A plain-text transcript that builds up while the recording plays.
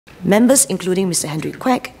Members including Mr. Hendrik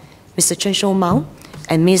Kwek, Mr. Chen Shou Mao,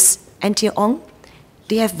 and Ms. Antia Ong,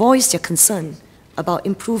 they have voiced their concern about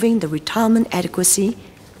improving the retirement adequacy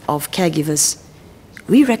of caregivers.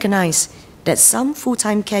 We recognize that some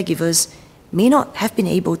full-time caregivers may not have been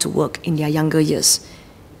able to work in their younger years.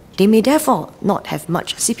 They may therefore not have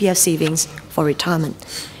much CPF savings for retirement.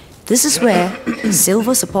 This is where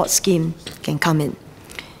Silver Support Scheme can come in.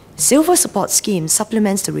 Silver Support Scheme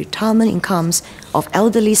supplements the retirement incomes of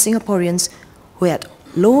elderly Singaporeans who had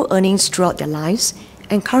low earnings throughout their lives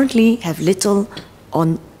and currently have little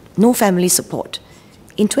or no family support.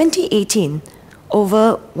 In 2018,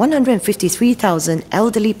 over 153,000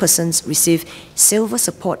 elderly persons received silver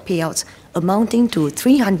support payouts amounting to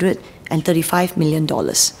 $335 million.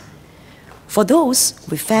 For those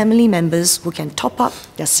with family members who can top up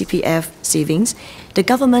their CPF savings, the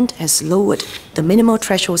government has lowered the minimal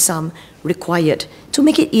threshold sum required to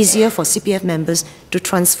make it easier for CPF members to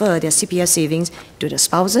transfer their CPF savings to their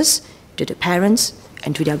spouses, to their parents,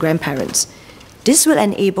 and to their grandparents. This will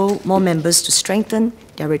enable more members to strengthen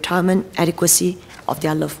their retirement adequacy of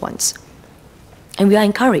their loved ones. And we're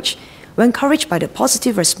encouraged by the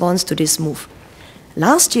positive response to this move.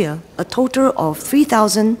 Last year, a total of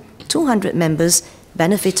 3,200 members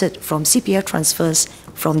benefited from CPF transfers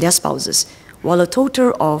from their spouses, while a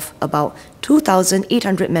total of about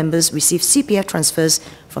 2,800 members received CPF transfers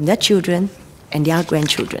from their children and their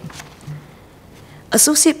grandchildren.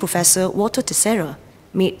 Associate Professor Walter Teixeira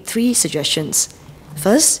made 3 suggestions.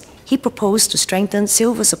 First, he proposed to strengthen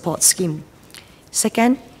Silver Support Scheme.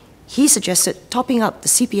 Second, he suggested topping up the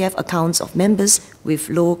CPF accounts of members with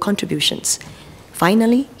low contributions.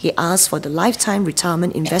 Finally, he asked for the Lifetime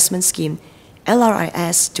Retirement Investment Scheme,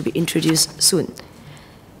 LRIS, to be introduced soon.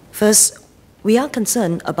 First, we are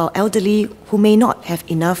concerned about elderly who may not have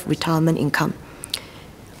enough retirement income.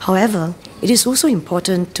 However, it is also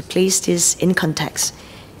important to place this in context.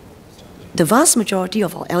 The vast majority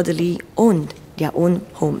of our elderly own their own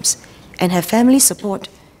homes and have family support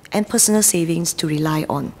and personal savings to rely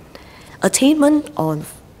on. Attainment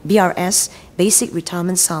of BRS, Basic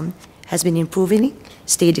Retirement Sum, has been improving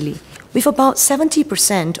steadily, with about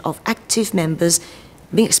 70% of active members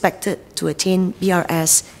being expected to attain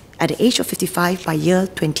BRS at the age of 55 by year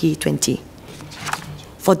 2020.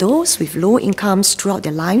 For those with low incomes throughout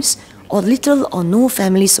their lives or little or no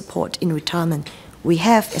family support in retirement, we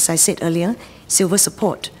have, as I said earlier, Silver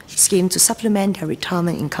Support Scheme to supplement their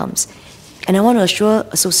retirement incomes. And I want to assure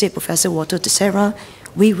Associate Professor Walter Teixeira,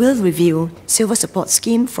 we will review Silver Support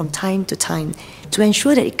Scheme from time to time to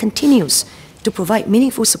ensure that it continues to provide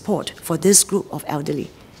meaningful support for this group of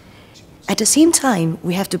elderly. At the same time,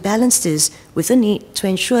 we have to balance this with the need to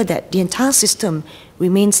ensure that the entire system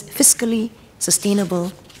remains fiscally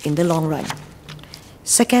sustainable in the long run.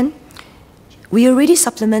 Second, we already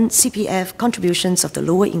supplement CPF contributions of the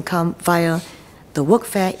lower income via the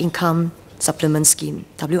Workfare Income Supplement Scheme,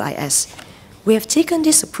 WIS. We have taken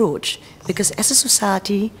this approach because as a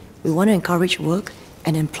society, we want to encourage work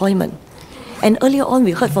and employment. And earlier on,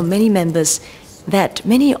 we heard from many members that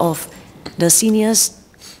many of the seniors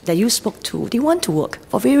that you spoke to, they want to work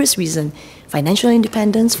for various reasons: financial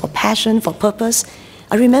independence, for passion, for purpose.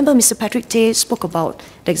 I remember Mr. Patrick Tay spoke about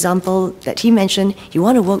the example that he mentioned. He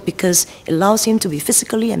wants to work because it allows him to be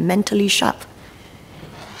physically and mentally sharp.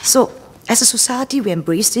 So, as a society, we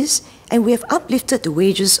embrace this, and we have uplifted the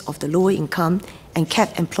wages of the lower income and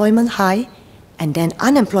kept employment high and then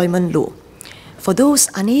unemployment low. For those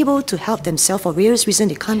unable to help themselves for various reasons,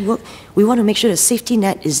 they can't work, we want to make sure the safety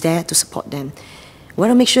net is there to support them. We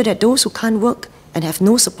want to make sure that those who can't work and have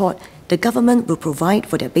no support, the government will provide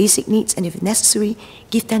for their basic needs and, if necessary,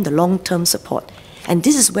 give them the long-term support. And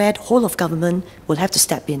this is where the whole of government will have to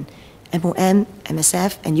step in. MOM,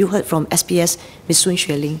 MSF, and you heard from SPS, Ms. Sun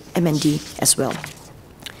Xueling, MND as well.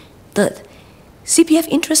 Third, CPF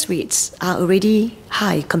interest rates are already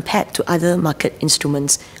high compared to other market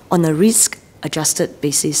instruments on a risk-adjusted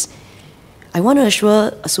basis. I want to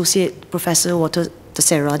assure Associate Professor Walter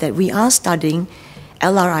Teixeira that we are studying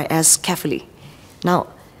LRIS carefully. Now,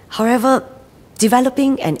 however,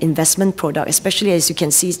 developing an investment product, especially as you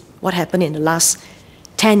can see what happened in the last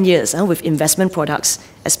 10 years with investment products,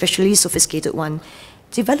 especially sophisticated one,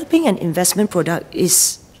 developing an investment product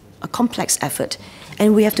is a complex effort,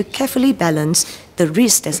 and we have to carefully balance the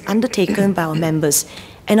risk that's undertaken by our members.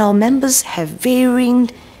 And our members have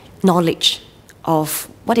varying knowledge of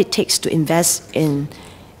what it takes to invest in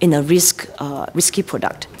a risky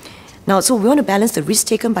product. Now, so we want to balance the risk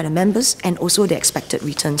taken by the members and also the expected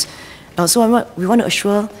returns. Now, so we want to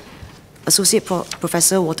assure Associate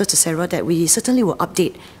Professor Walter Teixeira that we certainly will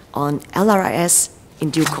update on LRIS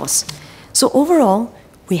in due course. So overall,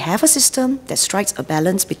 We have a system that strikes a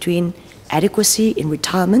balance between adequacy in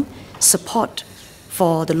retirement, support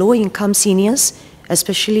for the low-income seniors,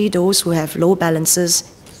 especially those who have low balances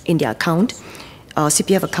in their account,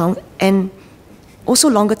 CPF account, and also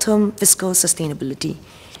longer-term fiscal sustainability.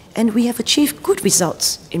 And we have achieved good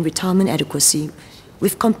results in retirement adequacy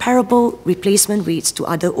with comparable replacement rates to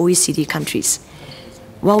other OECD countries.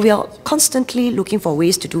 While we are constantly looking for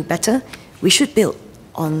ways to do better, we should build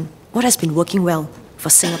on what has been working well for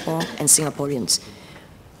Singapore and Singaporeans.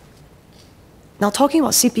 Now, talking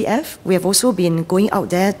about CPF, we have also been going out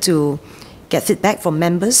there to get feedback from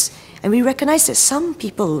members, and we recognize that some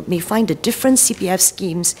people may find the different CPF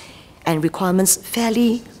schemes and requirements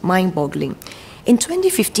fairly mind-boggling. In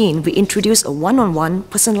 2015, we introduced a one-on-one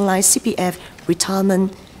personalized CPF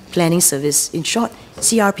retirement planning service, in short,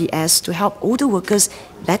 CRPS, to help older workers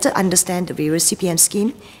better understand the various CPF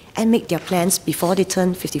schemes and make their plans before they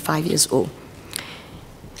turn 55 years old.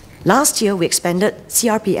 Last year, we expanded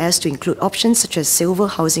CRPS to include options such as silver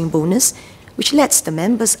housing bonus, which lets the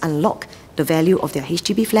members unlock the value of their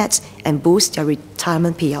HDB flats and boost their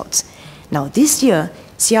retirement payouts. Now, this year,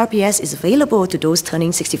 CRPS is available to those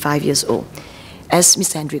turning 65 years old. As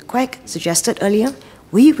Mr. Hendrik Kwek suggested earlier,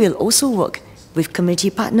 we will also work with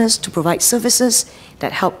community partners to provide services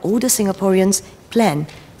that help older Singaporeans plan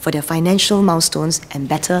for their financial milestones and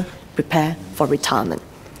better prepare for retirement.